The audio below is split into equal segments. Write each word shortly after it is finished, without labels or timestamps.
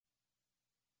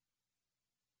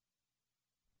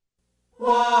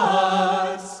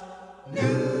What's new?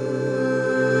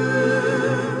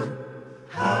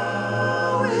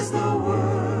 How is the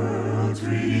world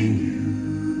treating you?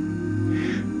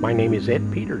 My name is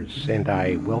Ed Peters, and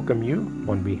I welcome you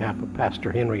on behalf of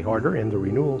Pastor Henry Harder and the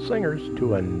Renewal Singers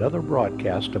to another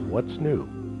broadcast of What's New.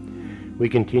 We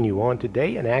continue on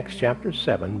today in Acts chapter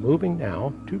 7, moving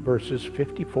now to verses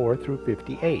 54 through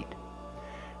 58.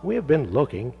 We have been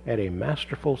looking at a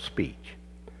masterful speech.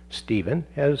 Stephen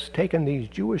has taken these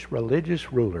Jewish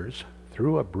religious rulers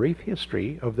through a brief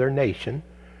history of their nation,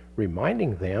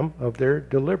 reminding them of their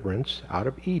deliverance out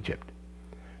of Egypt.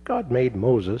 God made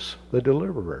Moses the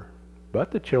deliverer,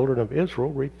 but the children of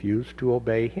Israel refused to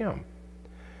obey him.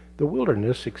 The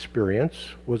wilderness experience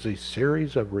was a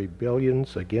series of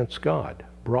rebellions against God,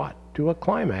 brought to a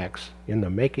climax in the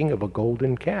making of a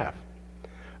golden calf.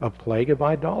 A plague of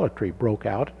idolatry broke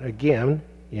out again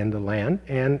in the land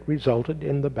and resulted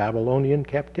in the Babylonian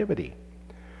captivity.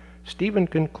 Stephen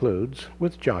concludes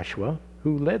with Joshua,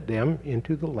 who led them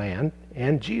into the land,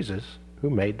 and Jesus, who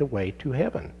made the way to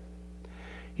heaven.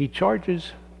 He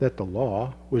charges that the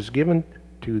law was given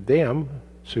to them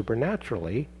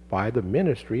supernaturally by the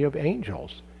ministry of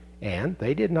angels, and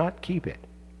they did not keep it.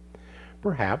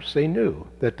 Perhaps they knew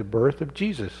that the birth of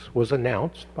Jesus was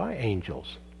announced by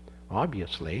angels.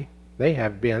 Obviously, they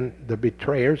have been the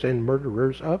betrayers and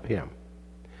murderers of him.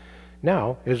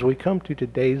 Now, as we come to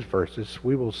today's verses,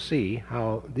 we will see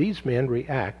how these men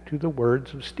react to the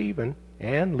words of Stephen,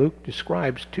 and Luke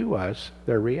describes to us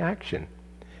their reaction.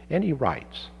 And he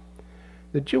writes,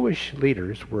 "The Jewish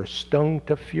leaders were stung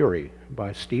to fury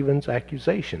by Stephen's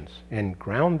accusations and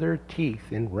ground their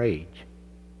teeth in rage.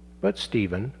 But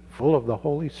Stephen, full of the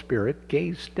Holy Spirit,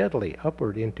 gazed steadily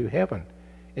upward into heaven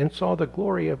and saw the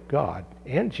glory of God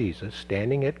and Jesus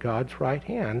standing at God's right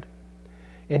hand.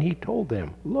 And he told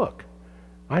them, 'Look,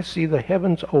 I see the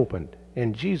heavens opened,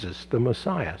 and Jesus, the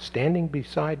Messiah, standing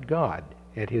beside God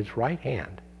at his right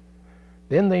hand.'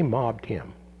 Then they mobbed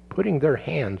him, putting their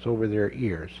hands over their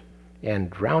ears, and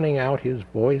drowning out his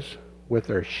voice with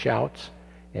their shouts,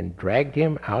 and dragged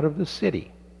him out of the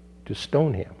city to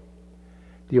stone him.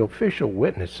 The official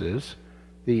witnesses,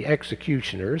 the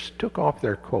executioners, took off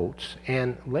their coats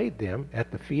and laid them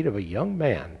at the feet of a young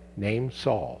man named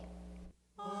Saul.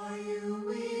 Are you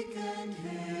weak and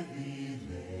heavy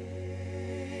laden?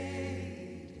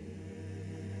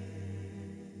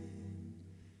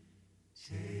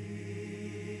 Take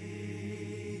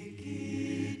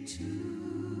it to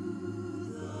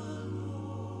the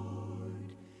Lord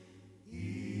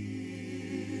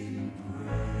in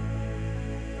prayer.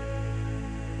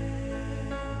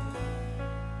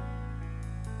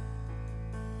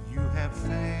 You have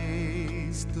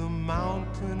faced the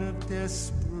mountain of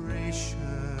desperation.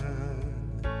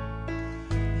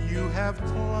 You have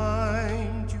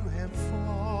climbed, you have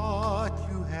fought,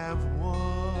 you have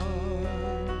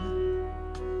won.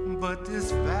 But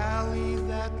this valley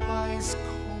that lies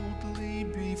coldly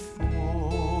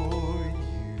before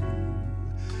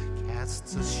you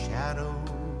casts a shadow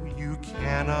you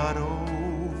cannot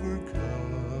overcome.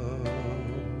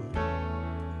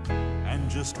 And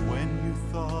just when you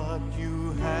thought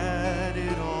you had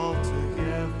it all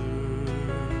together,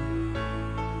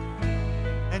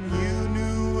 and you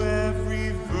knew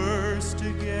every verse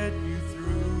to get you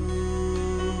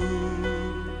through,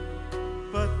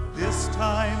 but this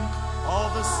time all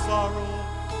the sorrow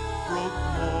broke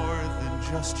more than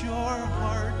just your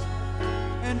heart,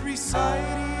 and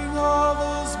reciting all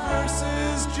those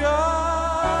verses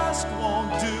just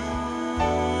won't do.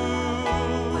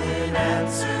 When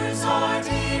answers aren't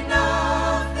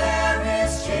enough, there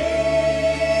is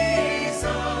Jesus.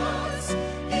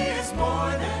 He is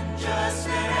more than just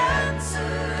an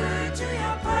answer to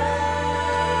your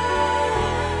prayer,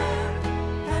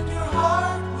 and your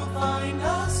heart will find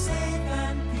a safe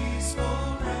and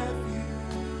peaceful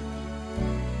refuge.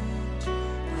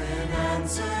 When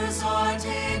answers aren't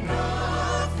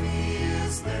enough, He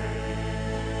is there.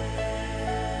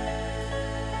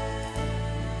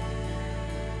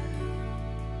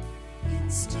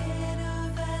 Instead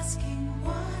of asking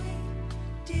why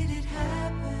did it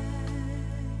happen,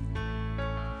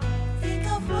 think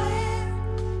of where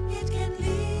it can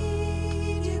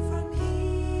lead you from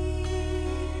here.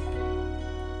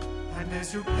 And as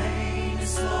your pain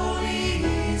is slowly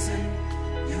easing,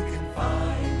 you can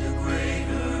find a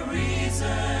greater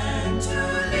reason to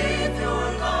live your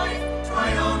life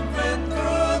triumphant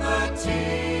through the tears.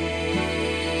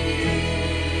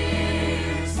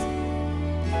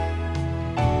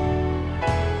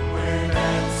 When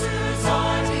answers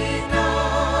aren't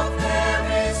enough, there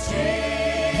is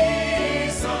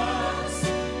Jesus.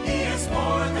 He is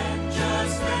more than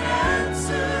just an answer.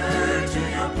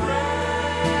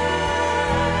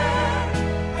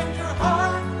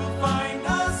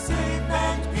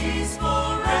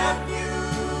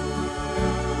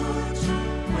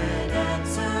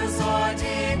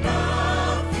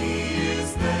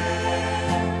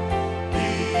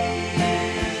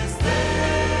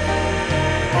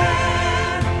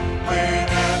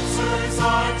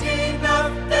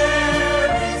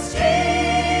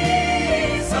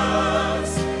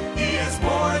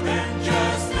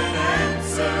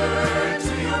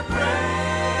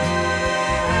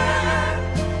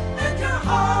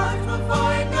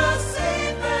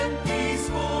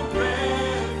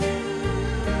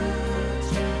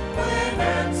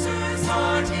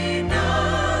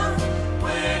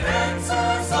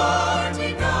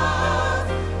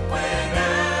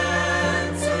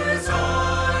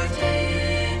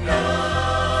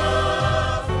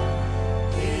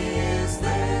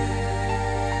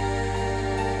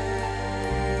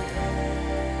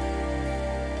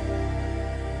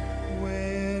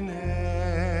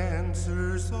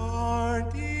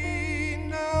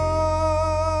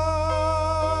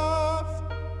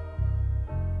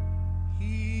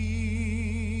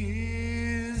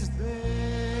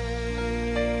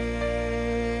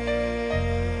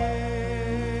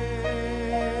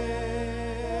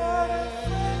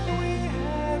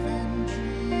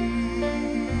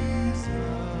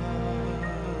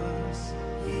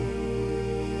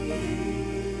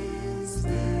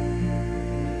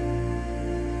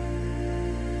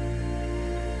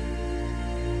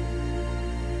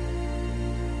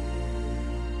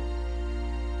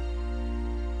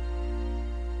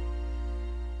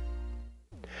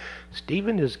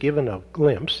 Stephen is given a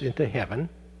glimpse into heaven,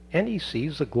 and he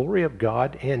sees the glory of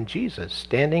God and Jesus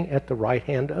standing at the right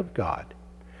hand of God.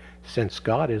 Since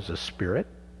God is a spirit,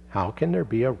 how can there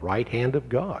be a right hand of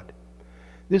God?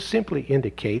 This simply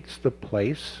indicates the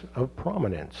place of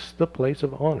prominence, the place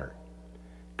of honor.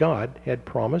 God had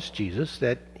promised Jesus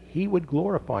that he would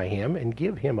glorify him and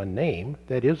give him a name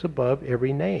that is above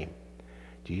every name.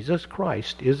 Jesus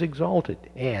Christ is exalted,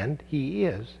 and he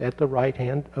is at the right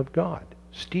hand of God.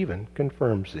 Stephen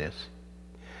confirms this.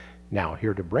 Now,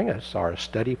 here to bring us our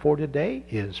study for today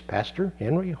is Pastor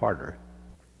Henry Harder.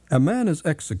 A man is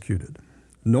executed.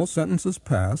 No sentence is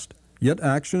passed, yet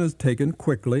action is taken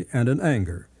quickly and in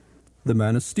anger. The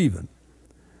man is Stephen.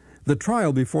 The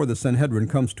trial before the Sanhedrin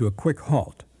comes to a quick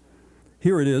halt.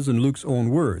 Here it is in Luke's own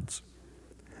words.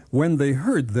 When they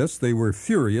heard this, they were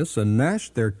furious and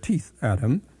gnashed their teeth at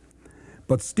him.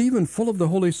 But Stephen, full of the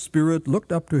Holy Spirit,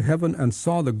 looked up to heaven and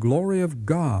saw the glory of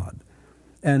God,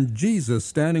 and Jesus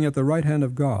standing at the right hand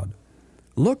of God.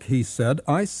 Look, he said,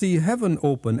 I see heaven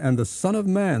open and the Son of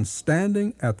Man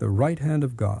standing at the right hand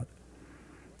of God.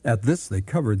 At this they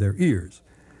covered their ears,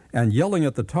 and yelling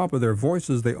at the top of their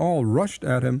voices, they all rushed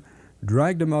at him,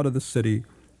 dragged him out of the city,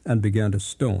 and began to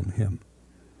stone him.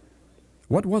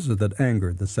 What was it that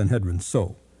angered the Sanhedrin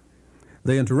so?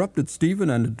 They interrupted Stephen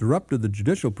and interrupted the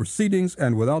judicial proceedings,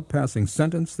 and without passing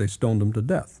sentence, they stoned him to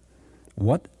death.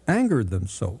 What angered them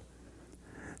so?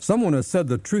 Someone has said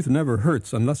the truth never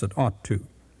hurts unless it ought to.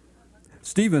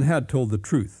 Stephen had told the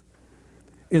truth.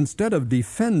 Instead of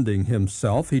defending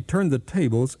himself, he turned the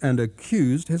tables and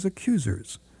accused his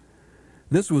accusers.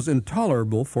 This was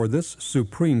intolerable for this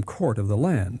supreme court of the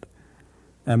land.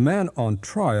 A man on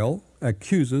trial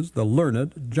accuses the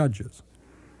learned judges.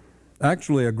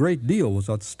 Actually, a great deal was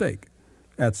at stake.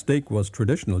 At stake was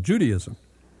traditional Judaism.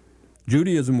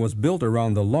 Judaism was built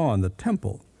around the law and the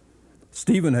temple.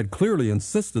 Stephen had clearly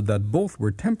insisted that both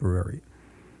were temporary,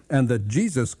 and that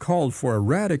Jesus called for a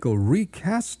radical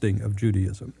recasting of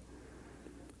Judaism.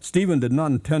 Stephen did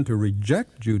not intend to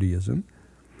reject Judaism,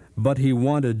 but he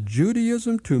wanted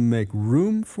Judaism to make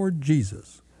room for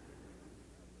Jesus.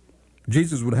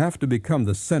 Jesus would have to become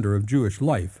the center of Jewish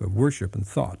life, of worship and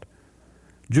thought.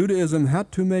 Judaism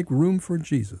had to make room for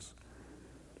Jesus.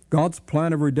 God's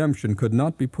plan of redemption could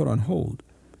not be put on hold.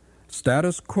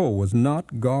 Status quo was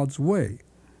not God's way.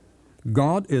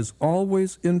 God is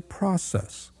always in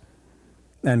process,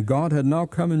 and God had now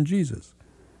come in Jesus.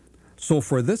 So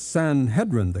for this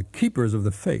Sanhedrin, the keepers of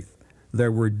the faith,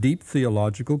 there were deep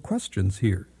theological questions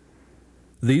here.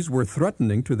 These were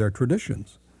threatening to their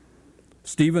traditions.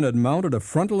 Stephen had mounted a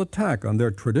frontal attack on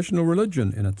their traditional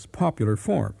religion in its popular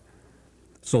form.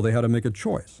 So they had to make a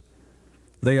choice.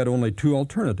 They had only two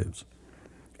alternatives.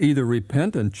 Either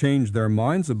repent and change their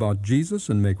minds about Jesus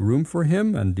and make room for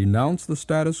him and denounce the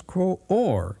status quo,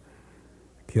 or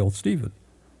kill Stephen.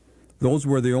 Those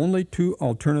were the only two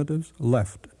alternatives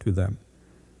left to them.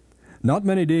 Not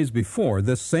many days before,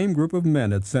 this same group of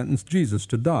men had sentenced Jesus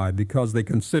to die because they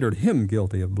considered him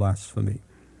guilty of blasphemy.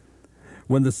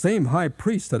 When the same high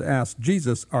priest had asked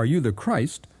Jesus, "Are you the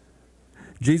Christ?"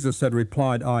 Jesus had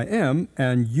replied, "I am,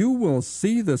 and you will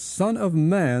see the Son of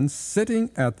Man sitting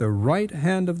at the right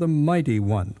hand of the Mighty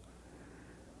One."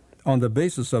 On the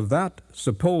basis of that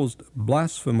supposed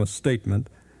blasphemous statement,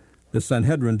 the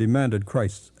Sanhedrin demanded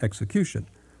Christ's execution.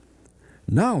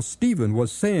 Now Stephen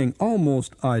was saying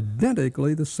almost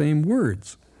identically the same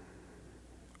words.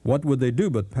 What would they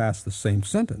do but pass the same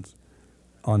sentence?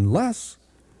 Unless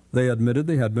they admitted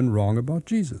they had been wrong about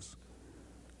Jesus.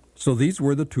 So these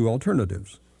were the two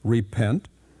alternatives: repent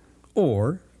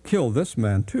or kill this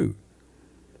man too.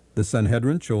 The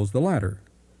Sanhedrin chose the latter.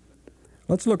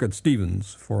 Let's look at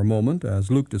Stephen's for a moment as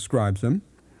Luke describes him.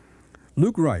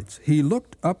 Luke writes, "He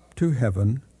looked up to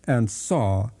heaven and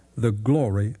saw the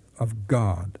glory of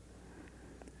God."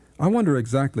 I wonder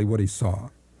exactly what he saw.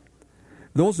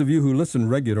 Those of you who listen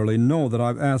regularly know that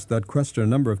I've asked that question a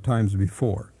number of times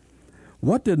before.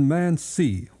 What did man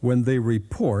see when they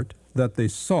report that they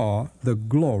saw the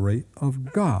glory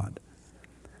of God?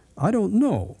 I don't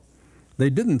know. They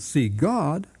didn't see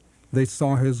God, they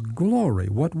saw his glory.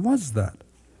 What was that?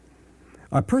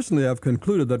 I personally have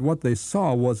concluded that what they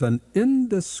saw was an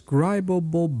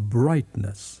indescribable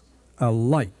brightness, a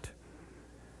light.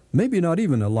 Maybe not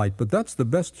even a light, but that's the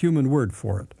best human word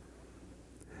for it.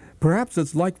 Perhaps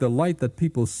it's like the light that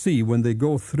people see when they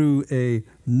go through a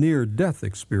near-death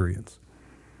experience.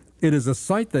 It is a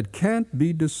sight that can't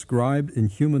be described in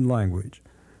human language,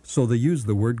 so they use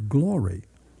the word glory.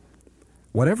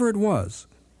 Whatever it was,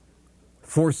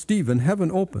 for Stephen,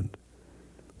 heaven opened.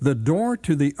 The door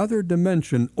to the other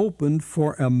dimension opened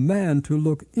for a man to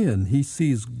look in. He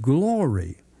sees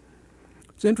glory.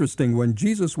 It's interesting, when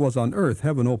Jesus was on earth,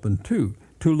 heaven opened too,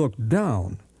 to look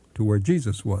down to where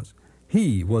Jesus was.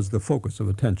 He was the focus of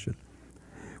attention.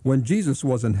 When Jesus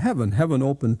was in heaven, heaven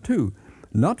opened too,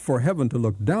 not for heaven to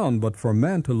look down, but for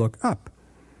man to look up.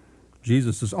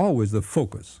 Jesus is always the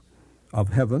focus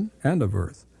of heaven and of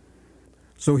earth.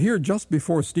 So here, just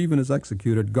before Stephen is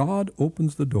executed, God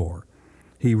opens the door.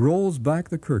 He rolls back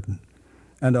the curtain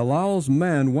and allows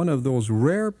man one of those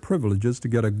rare privileges to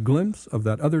get a glimpse of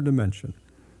that other dimension.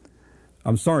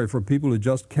 I'm sorry for people who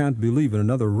just can't believe in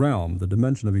another realm, the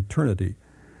dimension of eternity,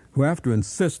 who have to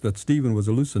insist that Stephen was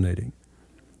hallucinating.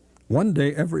 One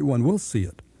day everyone will see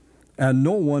it, and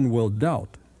no one will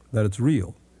doubt that it's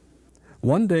real.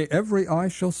 One day every eye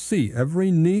shall see, every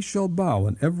knee shall bow,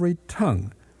 and every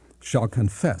tongue shall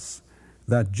confess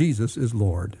that Jesus is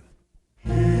Lord.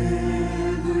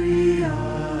 Every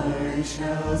eye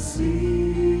shall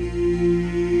see,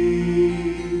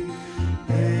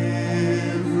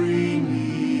 every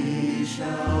knee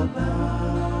shall bow,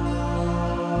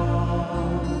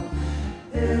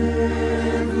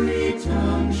 every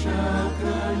tongue shall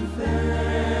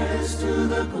confess to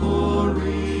the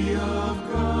glory of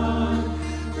God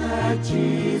that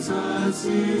Jesus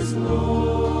is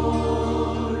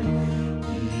Lord.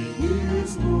 He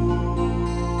is Lord.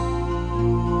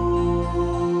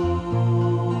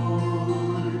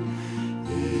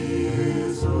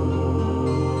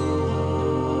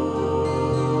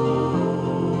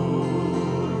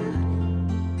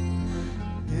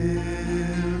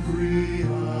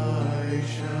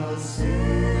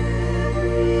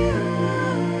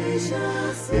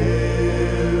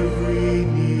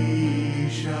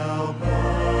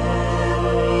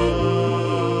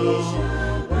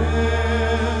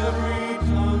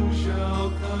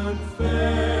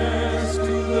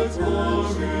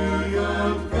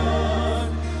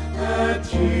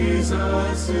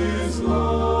 Jesus is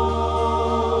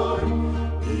Lord.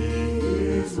 He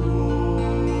is Lord.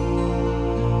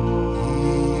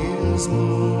 He is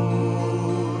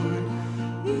Lord.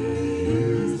 He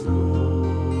is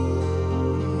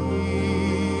Lord. He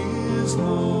is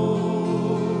Lord.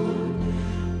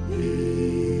 He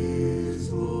is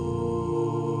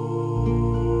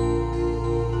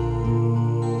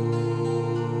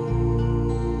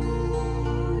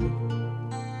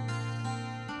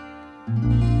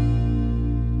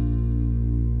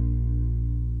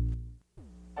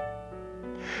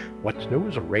What's New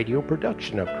is a radio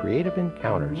production of Creative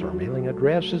Encounters. Our mailing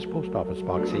address is Post Office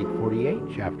Box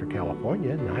 848, Shafter,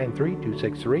 California,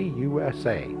 93263,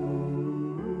 USA.